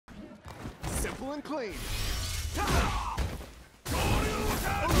Simple and clean.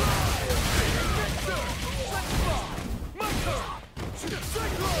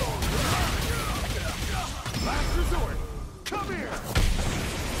 Last resort. Come here.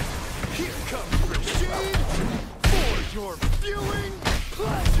 Here comes Rashid for your viewing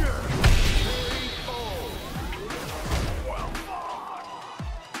pleasure.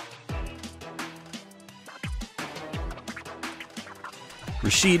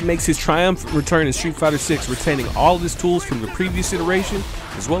 Rashid makes his triumphant return in Street Fighter 6, retaining all of his tools from the previous iteration,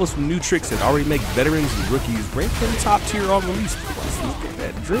 as well as some new tricks that already make veterans and rookies rank him top tier on release. Look at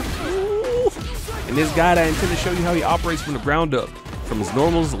that drip. Ooh. In this guide, I intend to show you how he operates from the ground up, from his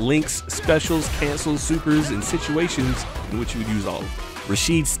normals, links, specials, cancels, supers, and situations in which you would use all of them.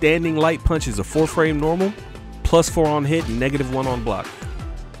 Rashid's standing light punch is a 4-frame normal, +4 on hit, and -1 on block.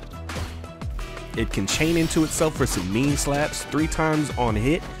 It can chain into itself for some mean slaps, 3 times on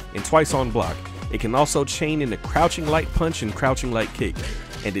hit and twice on block. It can also chain into crouching light punch and crouching light kick.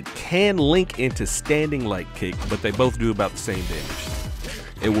 And it can link into standing light kick, but they both do about the same damage.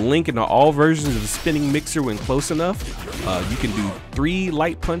 It will link into all versions of the spinning mixer when close enough. You can do 3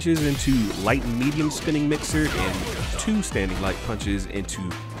 light punches into light and medium spinning mixer and 2 standing light punches into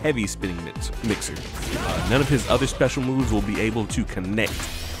heavy spinning mixer. None of his other special moves will be able to connect.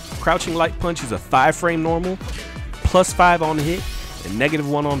 Crouching light punch is a 5-frame normal, +5 on hit, and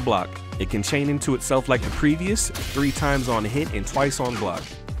 -1 on block. It can chain into itself like the previous, 3 times on hit and twice on block.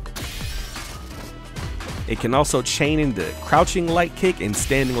 It can also chain into crouching light kick and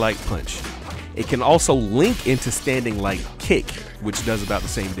standing light punch. It can also link into standing light kick, which does about the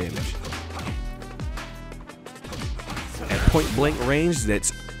same damage. At point blank range,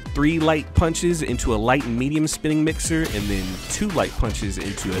 that's 3 light punches into a light and medium spinning mixer, and then 2 light punches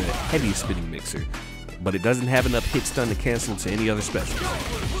into a heavy spinning mixer. But it doesn't have enough hit stun to cancel to any other specials.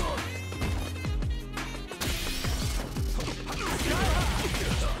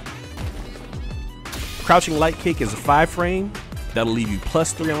 Crouching light kick is a 5-frame. That'll leave you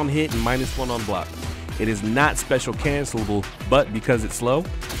 +3 on hit and -1 on block. It is not special cancelable, but because it's slow,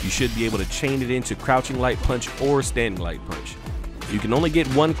 you should be able to chain it into crouching light punch or standing light punch. You can only get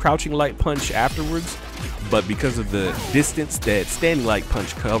 1 crouching light punch afterwards, but because of the distance that standing light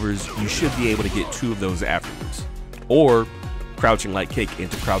punch covers, you should be able to get 2 of those afterwards. Or crouching light kick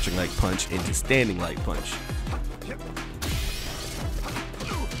into crouching light punch into standing light punch.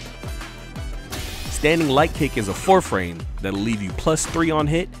 Standing light kick is a 4-frame that'll leave you +3 on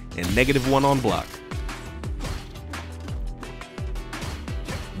hit and -1 on block.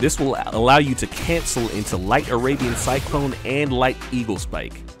 This will allow you to cancel into light Arabian Cyclone and light Eagle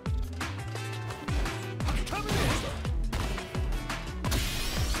Spike.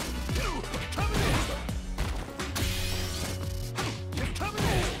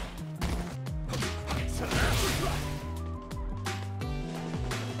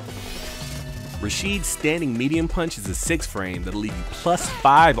 Rashid's standing medium punch is a 6-frame that'll leave you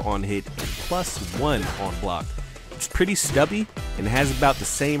 +5 on hit and +1 on block. It's pretty stubby and has about the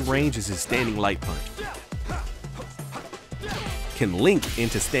same range as his standing light punch. Can link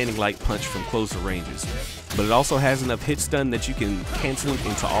into standing light punch from closer ranges, but it also has enough hit stun that you can cancel it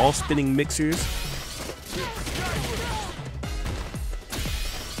into all spinning mixers.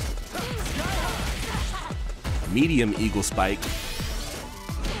 Medium Eagle Spike,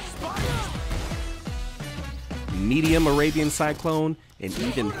 medium Arabian Cyclone, and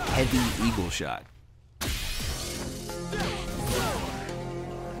even heavy Eagle Shot.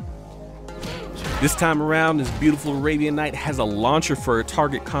 This time around, this beautiful Arabian Knight has a launcher for a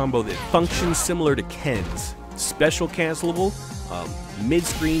target combo that functions similar to Ken's. Special cancelable.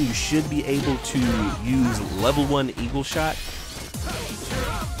 Mid-screen, you should be able to use level 1 Eagle Shot.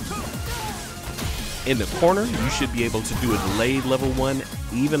 In the corner, you should be able to do a delayed level 1,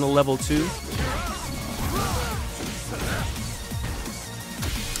 even a level 2.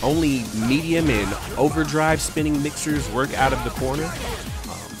 Only medium and overdrive spinning mixers work out of the corner.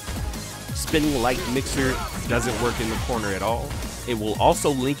 Spinning light mixer doesn't work in the corner at all. It will also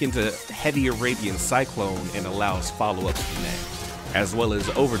link into heavy Arabian Cyclone and allows follow-ups from that, as well as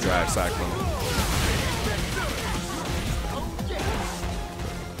overdrive Cyclone.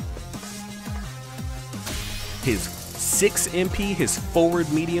 His 6 MP, his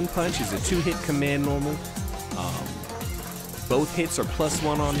forward medium punch, is a 2-hit command normal. Both hits are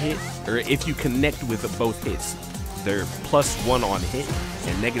 +1 on hit, or if you connect with both hits, they're +1 on hit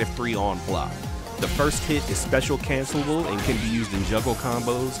and -3 on block. The first hit is special cancelable and can be used in juggle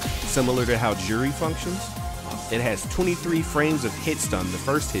combos, similar to how Jury functions. It has 23 frames of hit stun, the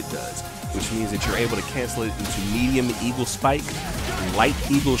first hit does. which means that you're able to cancel it into medium eagle spike, light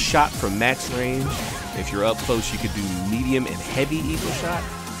eagle shot from max range. If you're up close, you could do medium and heavy eagle shot.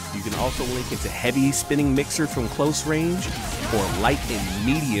 You can also link into heavy spinning mixer from close range, or light and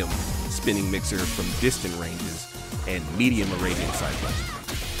medium spinning mixer from distant ranges, and medium Arabian cyclone.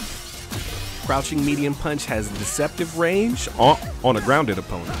 Crouching medium punch has deceptive range on a grounded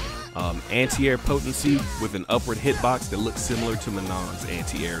opponent. Anti-air potency with an upward hitbox that looks similar to Manon's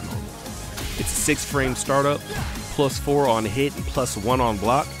anti-air normal. It's a 6-frame startup, +4 on hit and +1 on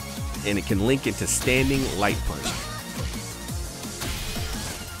block, and it can link into standing light punch.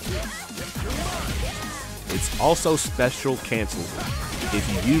 It's also special cancelable.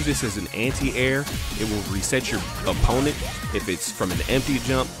 If you use this as an anti-air, it will reset your opponent if it's from an empty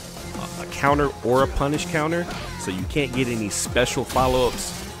jump, a counter, or a punish counter, so you can't get any special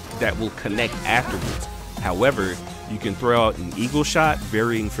follow-ups that will connect afterwards. However, you can throw out an eagle shot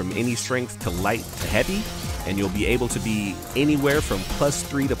varying from any strength to light to heavy, and you'll be able to be anywhere from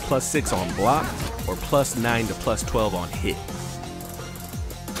 +3 to +6 on block, or +9 to +12 on hit.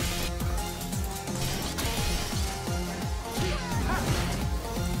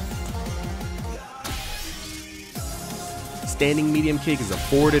 Standing medium kick is a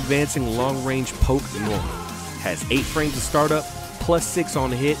forward advancing long range poke normal. Has 8 frames to start up, +6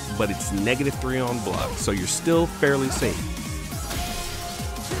 on hit, but it's -3 on block, so you're still fairly safe.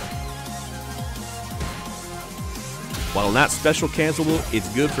 While not special cancelable, it's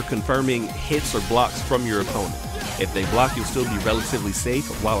good for confirming hits or blocks from your opponent. If they block, you'll still be relatively safe,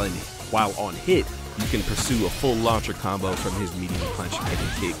 while on hit, you can pursue a full launcher combo from his medium punch heavy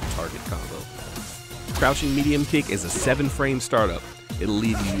kick target combo. Crouching medium kick is a 7-frame startup. It'll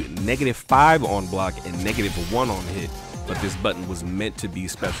leave you -5 on block and -1 on hit, but this button was meant to be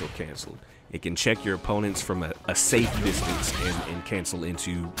special canceled. It can check your opponents from a safe distance and cancel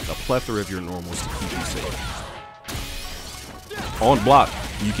into a plethora of your normals to keep you safe. On block,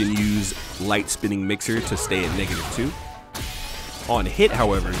 you can use light spinning mixer to stay at -2. On hit,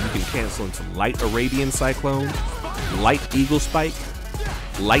 however, you can cancel into light Arabian cyclone, light eagle spike,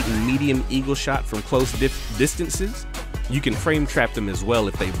 light and medium eagle shot from close distances. You can frame trap them as well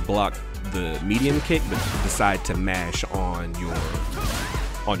if they block the medium kick but decide to mash on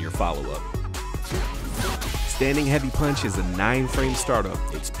your follow-up. Standing heavy punch is a 9-frame startup.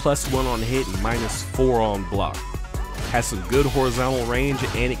 It's +1 on hit and -4 on block. Has some good horizontal range,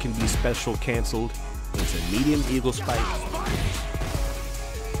 and it can be special canceled into medium eagle spike,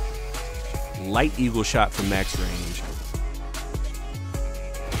 light eagle shot from max range,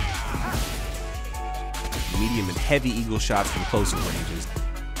 medium and heavy eagle shots from closer ranges,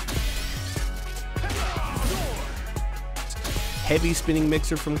 heavy spinning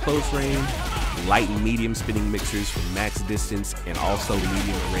mixer from close range, light and medium spinning mixers from max distance, and also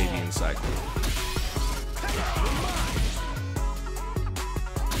medium Arabian cyclone.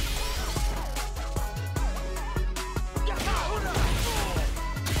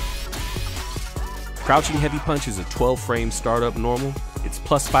 Crouching heavy punch is a 12-frame startup normal. It's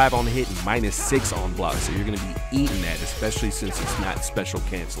 +5 on hit and -6 on block, so you're going to be eating that, especially since it's not special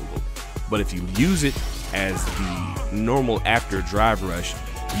cancelable. But if you use it as the normal after drive rush,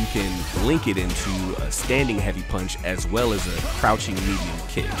 you can link it into a standing heavy punch as well as a crouching medium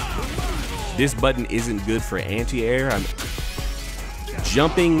kick. This button isn't good for anti-air. I'm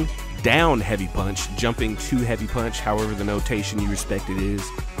jumping down heavy punch, jumping to heavy punch, however the notation you respect it is.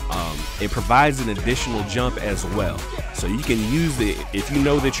 It provides an additional jump as well, so you can use it if you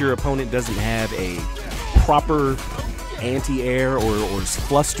know that your opponent doesn't have a proper anti-air or is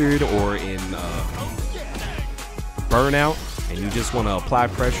flustered or in burnout, and you just want to apply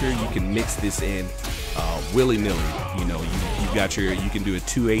pressure. You can mix this in willy-nilly. You know, you can do a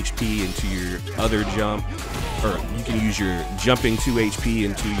 2 HP into your other jump, or you can use your jumping 2 HP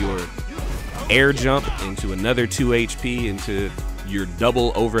into your air jump, into another 2 HP into your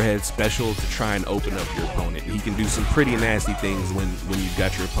double overhead special to try and open up your opponent. He can do some pretty nasty things when you've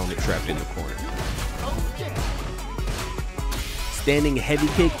got your opponent trapped in the corner. Standing heavy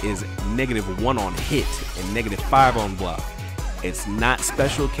kick is -1 on hit and -5 on block. It's not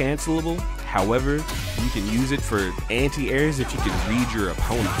special cancelable. However, you can use it for anti-airs if you can read your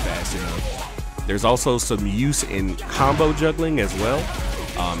opponent fast enough. There's also some use in combo juggling as well.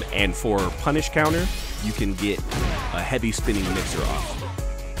 And for punish counter, you can get a heavy spinning mixer off.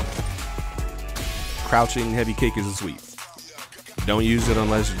 Crouching heavy kick is a sweep. Don't use it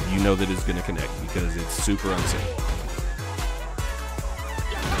unless you know that it's going to connect, because it's super unsafe.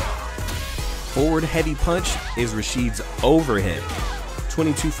 Forward heavy punch is Rashid's overhead.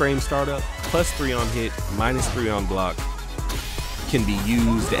 22-frame startup, +3 on hit, -3 on block. Can be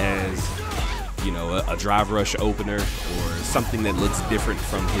used as you know, a drive rush opener or something that looks different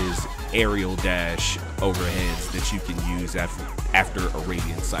from his aerial dash overheads that you can use after a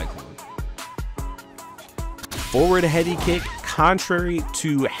radiant cycle. Forward heavy kick, contrary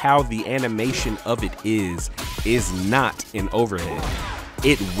to how the animation of it is not an overhead.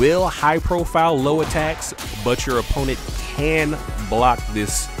 It will high profile low attacks, but your opponent can block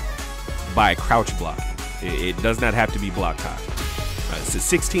this by crouch blocking. It does not have to be block high. It's a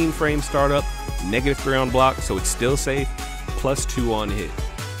 16 frame startup, -3 on block, so it's still safe, +2 on hit.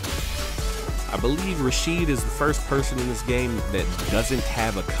 I believe Rashid is the first person in this game that doesn't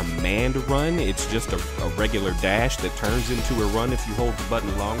have a command run. It's just a regular dash that turns into a run if you hold the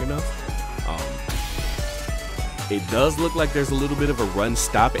button long enough. It does look like there's a little bit of a run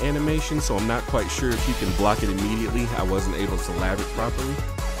stop animation, so I'm not quite sure if you can block it immediately. I wasn't able to lab it properly.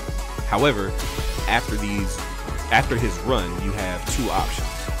 However, after his run, you have two options.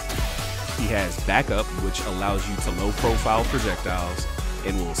 He has backup, which allows you to low profile projectiles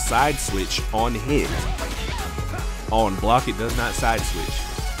and will side switch on hit. On block, it does not side switch.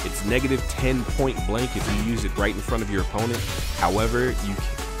 It's -10 point blank if you use it right in front of your opponent. However,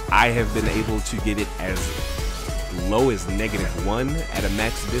 I have been able to get it as low as -1 at a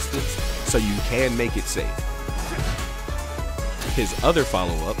max distance, so you can make it safe. His other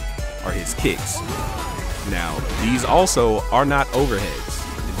follow-up are his kicks. Now, these also are not overheads.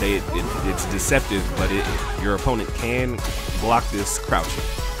 It's deceptive, but your opponent can block this crouching.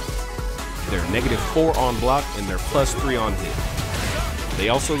 They're -4 on block and they're +3 on hit. They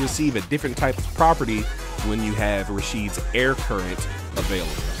also receive a different type of property when you have Rashid's air current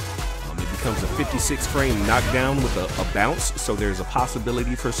available. It becomes a 56 frame knockdown with a bounce, so there's a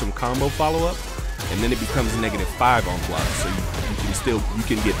possibility for some combo follow-up, and then it becomes -5 on block, so you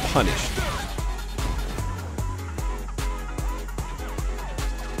can get punished.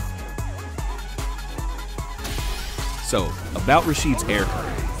 So, about Rashid's air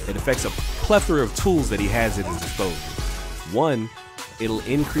current, it affects a plethora of tools that he has at his disposal. One, it'll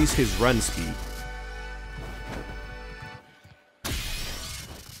increase his run speed.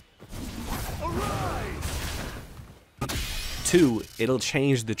 Two, it'll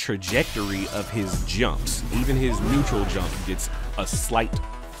change the trajectory of his jumps. Even his neutral jump gets a slight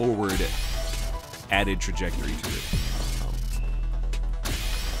forward added trajectory to it.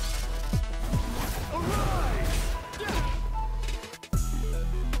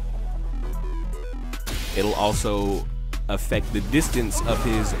 It'll also affect the distance of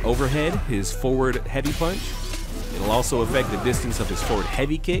his overhead, his forward heavy punch. It'll also affect the distance of his forward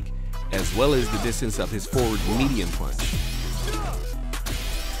heavy kick, as well as the distance of his forward medium punch.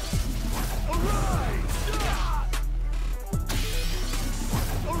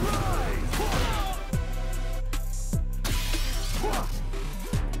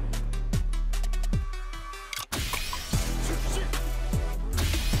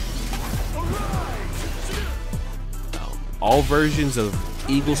 All versions of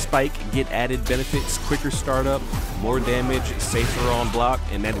Eagle Spike get added benefits: quicker startup, more damage, safer on block,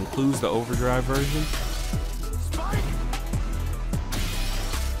 and that includes the overdrive version.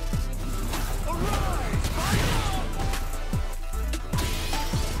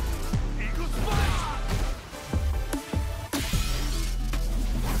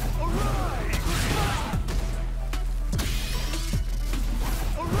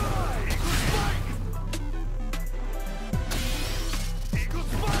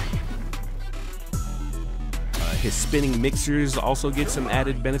 His spinning mixers also get some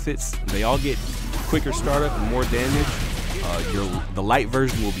added benefits. They all get quicker startup and more damage. The light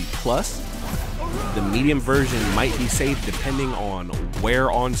version will be plus. The medium version might be safe depending on where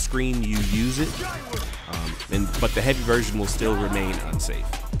on screen you use it, but the heavy version will still remain unsafe.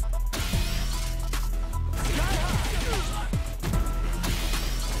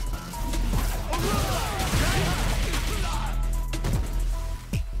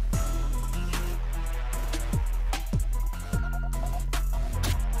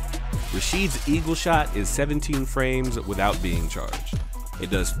 Rashid's Eagle Shot is 17 frames without being charged. It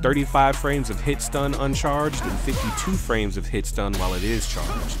does 35 frames of hit stun uncharged and 52 frames of hit stun while it is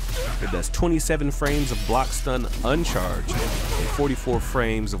charged. It does 27 frames of block stun uncharged and 44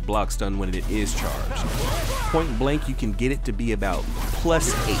 frames of block stun when it is charged. Point blank, you can get it to be about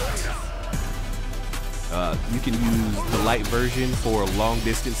 +8. You can use the light version for long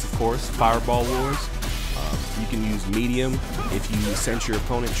distance, of course, Fireball Wars. You can use medium if you sense your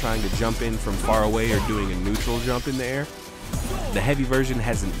opponent trying to jump in from far away or doing a neutral jump in the air. The heavy version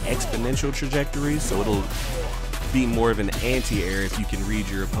has an exponential trajectory, so it'll be more of an anti-air if you can read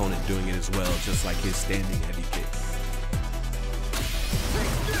your opponent doing it as well, just like his standing heavy kick.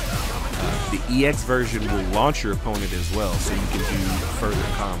 The EX version will launch your opponent as well, so you can do further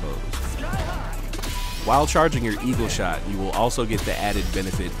combos. While charging your Eagle Shot, you will also get the added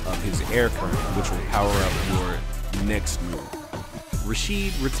benefit of his air current, which will power up your next move.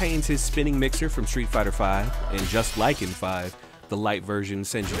 Rashid retains his spinning mixer from Street Fighter V, and just like in 5, the light version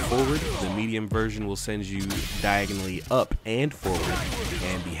sends you forward, the medium version will send you diagonally up and forward,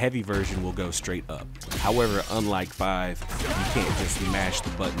 and the heavy version will go straight up. However, unlike 5, you can't just mash the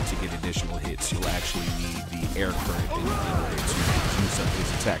button to get additional hits. You'll actually need the air current in order to use up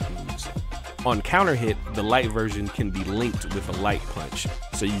his attack moves. On counter hit, the light version can be linked with a light punch,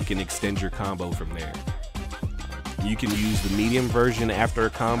 so you can extend your combo from there. You can use the medium version after a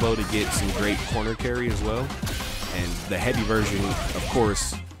combo to get some great corner carry as well. And the heavy version, of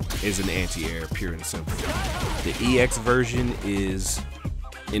course, is an anti-air, pure and simple. The EX version is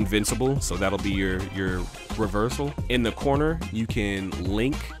invincible, so that'll be your reversal. In the corner, you can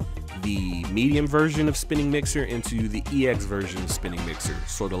link the medium version of spinning mixer into the EX version of spinning mixer,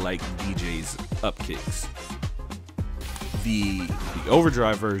 sort of like DJ's up kicks. The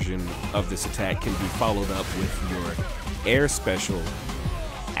overdrive version of this attack can be followed up with your air special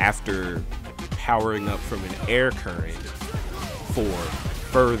after powering up from an air current for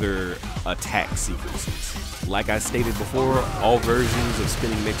further attack sequences. Like I stated before, all versions of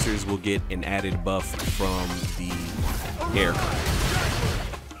spinning mixers will get an added buff from the air current.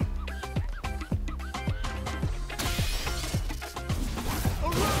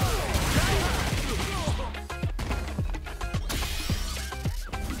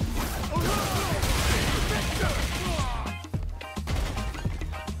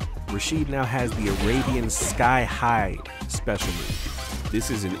 Rashid now has the Arabian Sky High special move.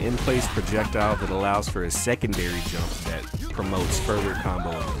 This is an in-place projectile that allows for a secondary jump that promotes further combo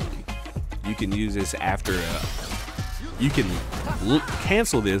ability. You can use this after you can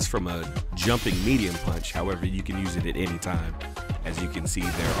cancel this from a jumping medium punch. However, you can use it at any time. As you can see,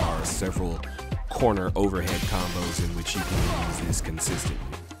 there are several corner overhead combos in which you can use this consistently.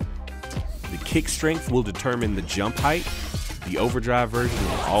 The kick strength will determine the jump height. The overdrive version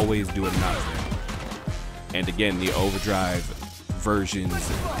will always do a knockdown. And again, the overdrive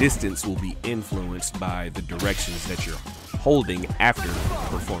version's distance will be influenced by the directions that you're holding after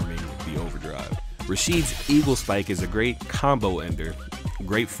performing the overdrive. Rashid's Eagle Spike is a great combo ender,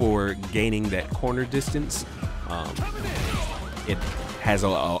 great for gaining that corner distance. It has a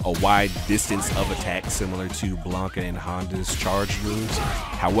wide distance of attack similar to Blanca and Honda's charge moves.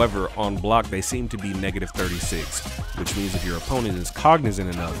 However, on block they seem to be -36, which means if your opponent is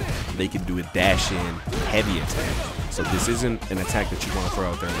cognizant enough, they can do a dash-in heavy attack. So this isn't an attack that you want to throw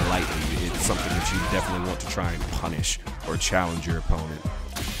out there lightly. It's something that you definitely want to try and punish or challenge your opponent.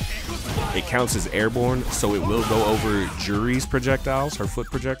 It counts as airborne, so it will go over Jury's projectiles, her foot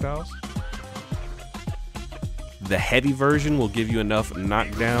projectiles. The heavy version will give you enough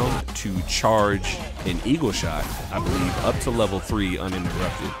knockdown to charge an Eagle Shot, I believe, up to level 3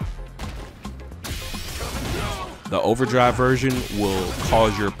 uninterrupted. The overdrive version will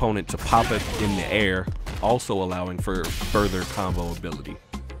cause your opponent to pop it in the air, also allowing for further combo ability.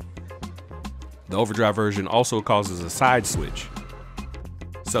 The overdrive version also causes a side switch.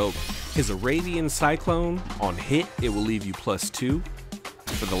 So his Arabian Cyclone, on hit, it will leave you +2.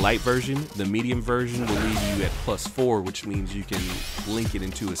 For the light version, the medium version will leave you at +4, which means you can link it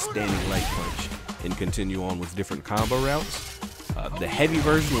into a standing light punch and continue on with different combo routes. The heavy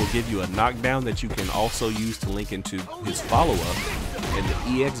version will give you a knockdown that you can also use to link into his follow-up, and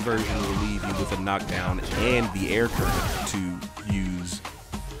the EX version will leave you with a knockdown and the air current to use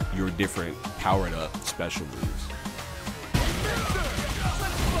your different powered-up special moves.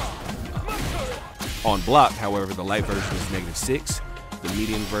 On block, however, the light version is -6. The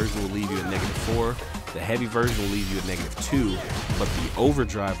medium version will leave you at -4. The heavy version will leave you at -2, but the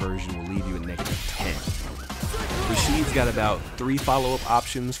overdrive version will leave you at -10. Rashid's got about 3 follow-up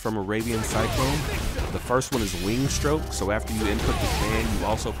options from Arabian Cyclone. The first one is Wing Stroke, so after you input the command, you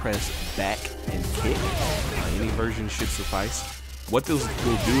also press back and kick. Any version should suffice. What this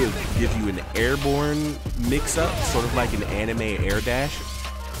will do is give you an airborne mix-up, sort of like an anime air dash.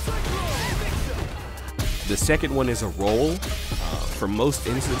 The second one is a roll. For most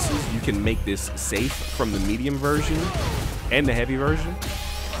instances, you can make this safe from the medium version and the heavy version.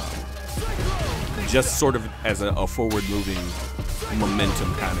 Just sort of as a forward-moving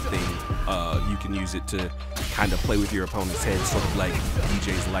momentum kind of thing. You can use it to kind of play with your opponent's head, sort of like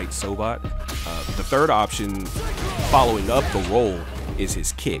DJ's Light Sobot. The third option, following up the roll, is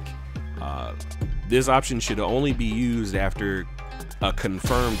his kick. This option should only be used after a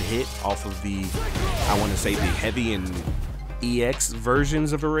confirmed hit off of the, I want to say, the heavy and EX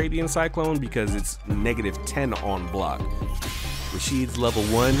versions of a Radiant Cyclone because it's -10 on block. Rashid's level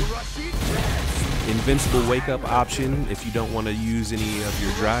 1. Invincible wake up option if you don't want to use any of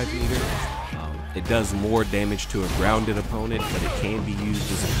your drive meter. It does more damage to a grounded opponent, but it can be used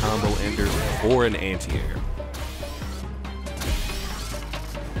as a combo ender or an anti-air.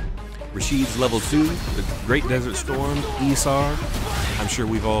 Rashid's level 2, the Great Desert Storm, ESAR. I'm sure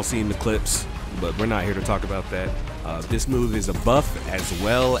we've all seen the clips, but we're not here to talk about that. This move is a buff as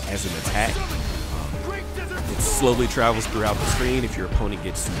well as an attack. It slowly travels throughout the screen. If your opponent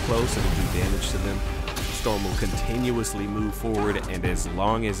gets too close, it'll do damage to them. Storm will continuously move forward, and as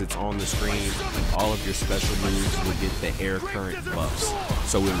long as it's on the screen, all of your special moves will get the air current buffs.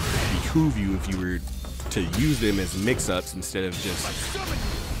 So it would behoove you if you were to use them as mix-ups instead of just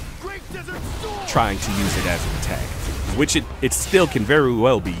trying to use it as an attack, which it still can very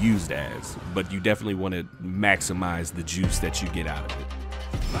well be used as, but you definitely want to maximize the juice that you get out of it.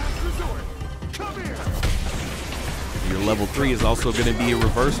 Your level 3 is also going to be a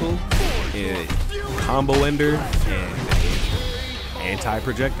reversal, a combo ender, and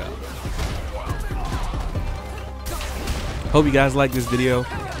anti-projectile. Hope you guys like this video.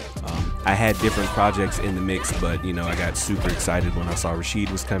 I had different projects in the mix, but you know, I got super excited when I saw Rashid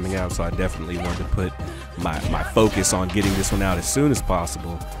was coming out, so I definitely wanted to put my focus on getting this one out as soon as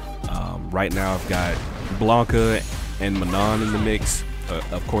possible. Right now I've got Blanca and Manon in the mix.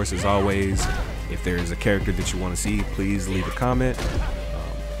 Of course, as always, if there is a character that you want to see, please leave a comment.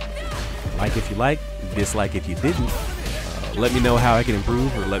 Like if you like, dislike if you didn't. Let me know how I can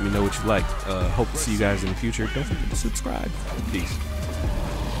improve, or let me know what you like. Hope to see you guys in the future. Don't forget to subscribe. Peace.